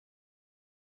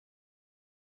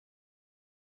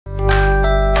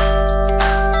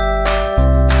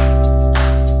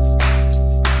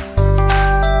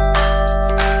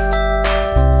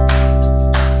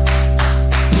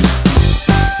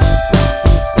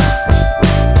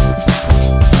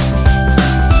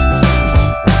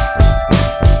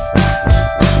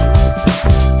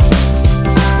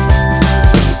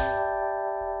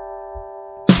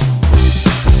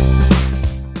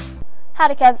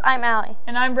Howdy Cubs, I'm Allie.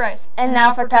 And I'm Bryce. And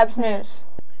now for Cubs News.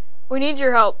 We need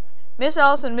your help. Miss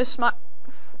Ellis and Miss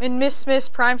Smith's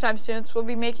primetime students will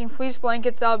be making fleece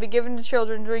blankets that will be given to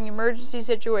children during emergency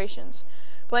situations.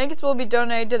 Blankets will be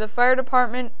donated to the fire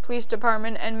department, police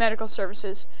department, and medical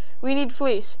services. We need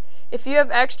fleece. If you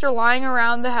have extra lying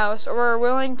around the house or are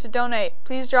willing to donate,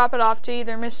 please drop it off to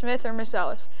either Miss Smith or Miss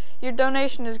Ellis. Your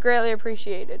donation is greatly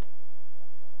appreciated.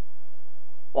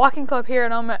 Walking Club here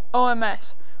at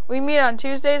OMS. We meet on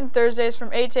Tuesdays and Thursdays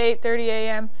from 8 to 8:30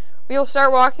 a.m. We will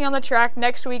start walking on the track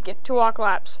next week to walk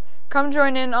laps. Come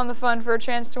join in on the fun for a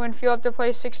chance to win Fuel Up to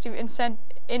Play 60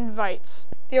 invites.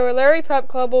 The O'Leary Pep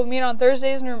Club will meet on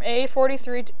Thursdays in room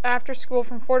A43 after school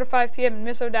from 4 to 5 p.m. in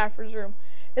Miss O'Daffer's room.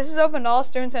 This is open to all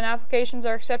students and applications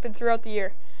are accepted throughout the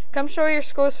year. Come show your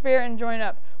school spirit and join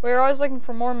up. We are always looking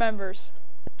for more members.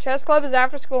 Chess Club is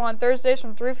after school on Thursdays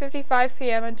from 3:55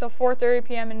 p.m. until 4:30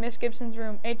 p.m. in Miss Gibson's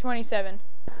room, 827.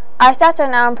 ISATs are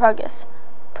now in progress.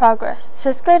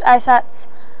 6th grade ISATs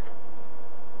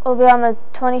will be on the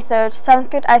 23rd, 7th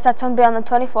grade ISATs will be on the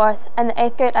 24th, and the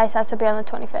 8th grade ISATs will be on the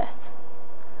 25th.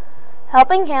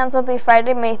 Helping Hands will be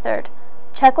Friday, May 3rd.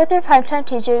 Check with your primetime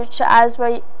teacher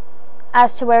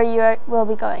as to where you will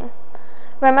be going.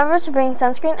 Remember to bring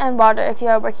sunscreen and water if you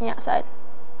are working outside.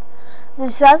 The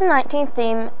 2019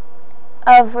 theme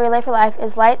of Relay for Life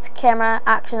is Lights, Camera,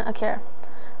 Action, A Cure.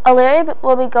 O'Leary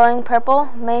will be going purple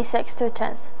May 6th through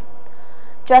 10th.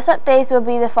 Dress-up days will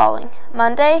be the following: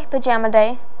 Monday, Pajama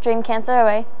Day, Dream Cancer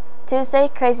Away; Tuesday,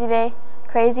 Crazy Day,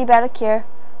 Crazy About a Cure;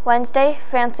 Wednesday,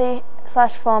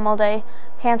 Fancy/Formal Day,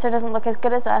 Cancer Doesn't Look as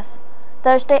Good as Us;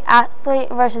 Thursday, Athlete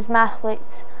versus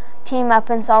Mathletes, Team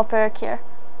Up and Solve for a Cure;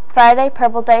 Friday,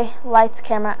 Purple Day, Lights,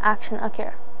 Camera, Action, A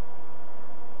Cure.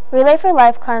 Relay for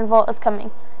Life Carnival is coming.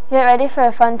 Get ready for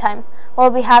a fun time. We'll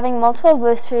be having multiple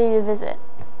booths for you to visit.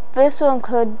 Booths will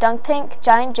include dunk tank,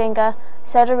 giant Jenga,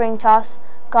 soda ring toss,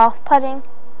 golf putting,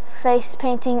 face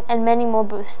painting, and many more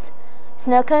booths.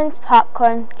 Snow cones,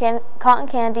 popcorn, cotton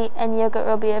candy, and yogurt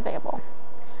will be available.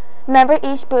 Remember,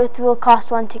 each booth will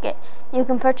cost one ticket. You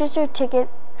can purchase your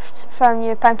tickets from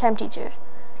your primetime teacher.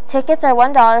 Tickets are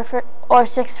 $1 or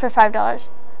 6 for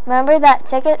 $5. Remember that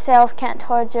ticket sales count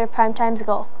towards your primetime's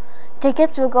goal.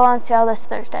 Tickets will go on sale this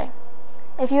Thursday.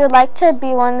 If you would like to be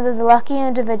one of the lucky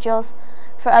individuals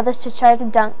for others to try to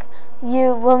dunk,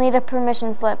 you will need a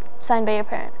permission slip signed by your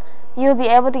parent. You will be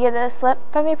able to get this slip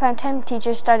from your primetime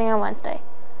teacher starting on Wednesday.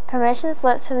 Permission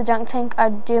slips for the dunk tank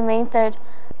are due May 3rd.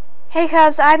 Hey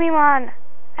Cubs, I'm Iman,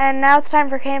 and now it's time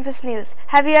for campus news.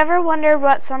 Have you ever wondered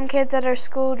what some kids at our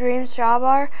school dreams job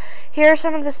are? Here are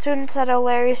some of the students at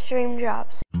O'Leary's dream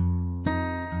jobs.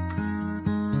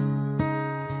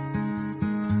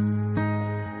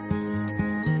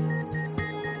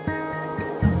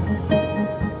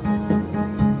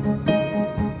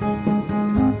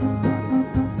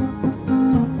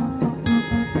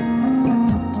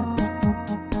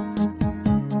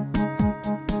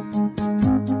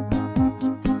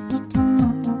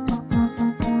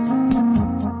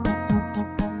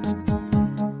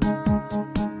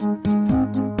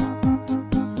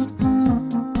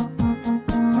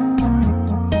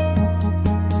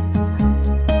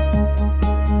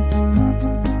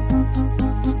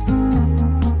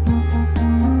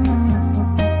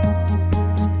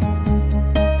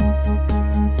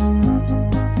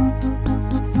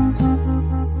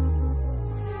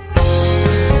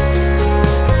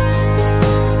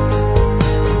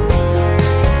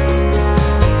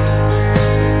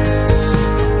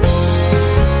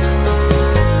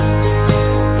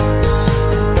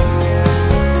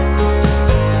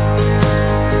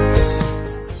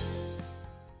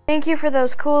 Thank you for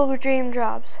those cool dream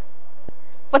jobs.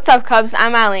 What's up, Cubs?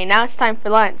 I'm Allie. Now it's time for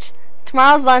lunch.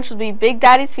 Tomorrow's lunch will be Big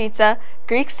Daddy's Pizza,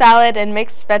 Greek salad and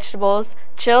mixed vegetables,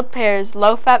 chilled pears,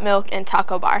 low-fat milk, and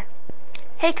taco bar.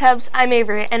 Hey Cubs, I'm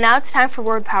Avery, and now it's time for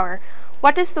word power.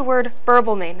 What does the word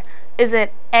burble mean? Is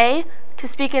it A, to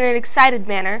speak in an excited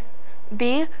manner,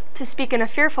 B, to speak in a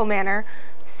fearful manner,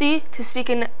 C, to speak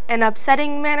in an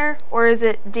upsetting manner, or is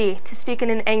it D, to speak in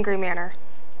an angry manner?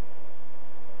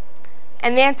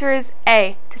 And the answer is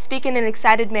A, to speak in an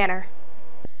excited manner.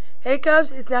 Hey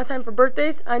Cubs, it's now time for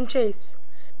birthdays. I'm Chase.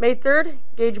 May 3rd,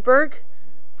 Gage Berg,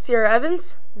 Sierra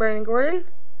Evans, Brandon Gordon.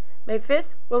 May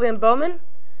 5th, William Bowman,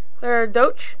 Clara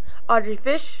Doach, Audrey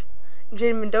Fish,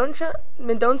 Jaden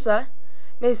Mendonça.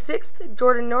 May 6th,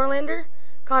 Jordan Norlander,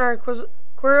 Connor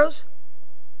Quiros.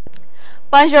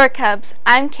 Bonjour, Cubs.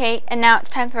 I'm Kate, and now it's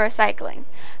time for recycling.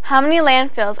 How many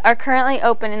landfills are currently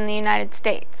open in the United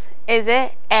States? Is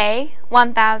it A,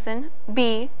 1,000,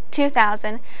 B,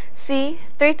 2,000, C,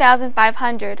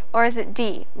 3,500, or is it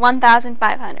D,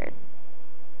 1,500?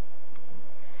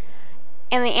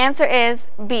 And the answer is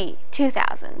B,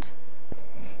 2000.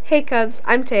 Hey Cubs,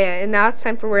 I'm Taya, and now it's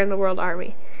time for Where in the World Are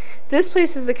We? This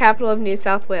place is the capital of New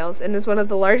South Wales and is one of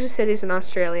the largest cities in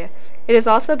Australia. It is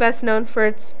also best known for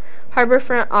its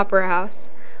Harbourfront Opera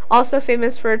House. Also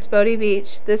famous for its Bodie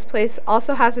Beach, this place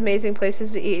also has amazing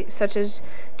places to eat, such as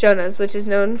Jonah's, which is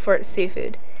known for its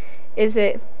seafood. Is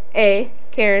it A,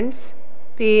 Cairns,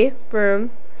 B,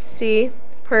 Broome, C,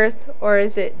 Perth, or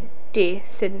is it D,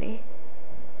 Sydney?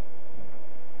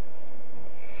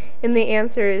 And the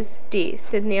answer is D,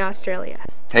 Sydney, Australia.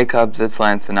 Hey Cubs, it's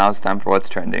Lance, and now it's time for What's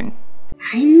Trending.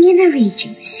 I'm gonna read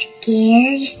you a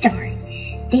scary story.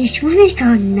 This one is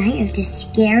called Night of the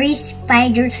Scary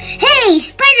Spiders. Hey,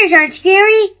 spiders aren't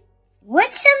scary!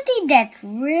 What's something that's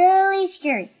really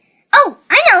scary? Oh,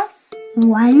 I know!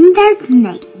 One dark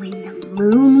night when the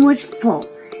moon was full,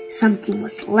 something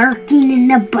was lurking in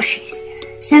the bushes.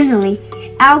 Suddenly,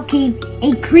 out came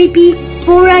a creepy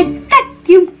four-eyed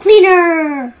vacuum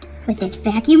cleaner! With its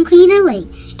vacuum cleaner leg,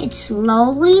 it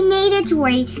slowly made its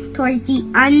way towards the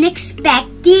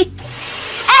unexpected.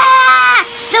 Ah!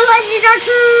 The legends are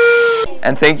true!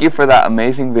 And thank you for that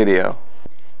amazing video.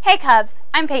 Hey Cubs,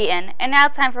 I'm Peyton, and now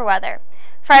it's time for weather.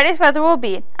 Friday's weather will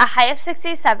be a high of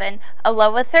 67, a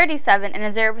low of 37, and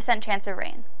a 0% chance of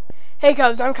rain. Hey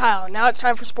Cubs, I'm Kyle. Now it's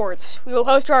time for sports. We will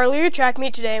host our Elyria track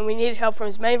meet today, and we needed help from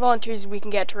as many volunteers as we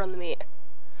can get to run the meet.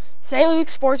 St.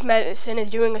 Luke's Sports Medicine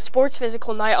is doing a sports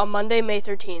physical night on Monday, May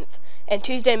 13th, and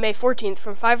Tuesday, May 14th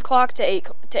from 5 o'clock to 8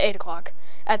 o'clock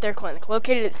at their clinic,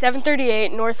 located at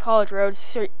 738 North College Road,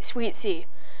 Suite C.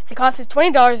 The cost is $20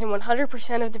 and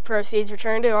 100% of the proceeds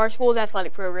return to our school's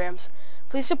athletic programs.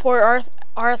 Please support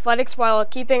our athletics while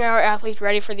keeping our athletes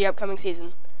ready for the upcoming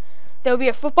season. There will be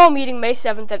a football meeting May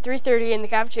 7th at 3:30 in the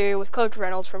cafeteria with Coach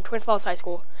Reynolds from Twin Falls High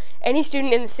School. Any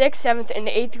student in the 6th, 7th, and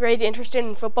 8th grade interested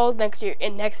in football next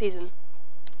season.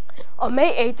 On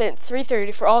May 8th at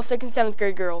 3:30 for all 6th and 7th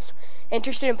grade girls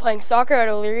interested in playing soccer at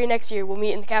Elyria next year will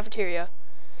meet in the cafeteria.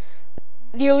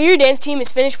 The Elyria dance team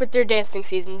is finished with their dancing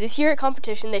season. This year at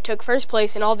competition they took first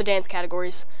place in all the dance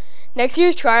categories. Next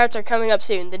year's tryouts are coming up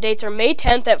soon. The dates are May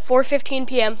 10th at 4:15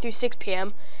 p.m. through 6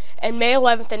 p.m. and May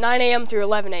 11th at 9 a.m. through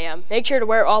 11 a.m. Make sure to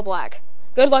wear all black.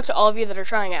 Good luck to all of you that are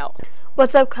trying out.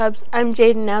 What's up, Cubs? I'm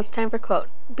Jade, and now it's time for Quote.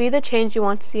 Be the change you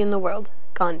want to see in the world.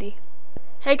 Gandhi.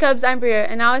 Hey Cubs, I'm Bria,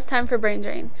 and now it's time for Brain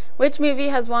Drain. Which movie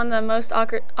has won the most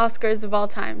Oscars of all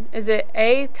time? Is it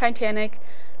A, Titanic,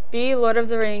 B, Lord of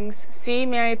the Rings, C,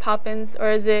 Mary Poppins, or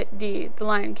is it D, The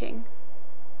Lion King?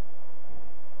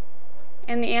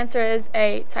 And the answer is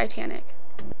A, Titanic.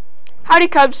 Howdy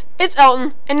Cubs, it's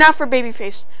Elton, and now for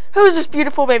Babyface. Who is this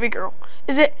beautiful baby girl?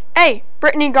 Is it A,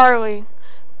 Brittany Garling,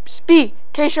 B,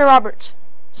 Taysha Roberts,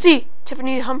 C,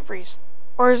 Tiffany Humphries,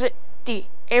 or is it D,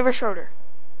 Ava Schroeder?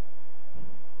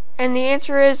 And the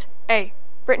answer is A,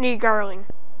 Brittany Garling.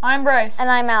 I'm Bryce. And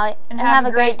I'm Allie. And have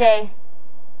a great day.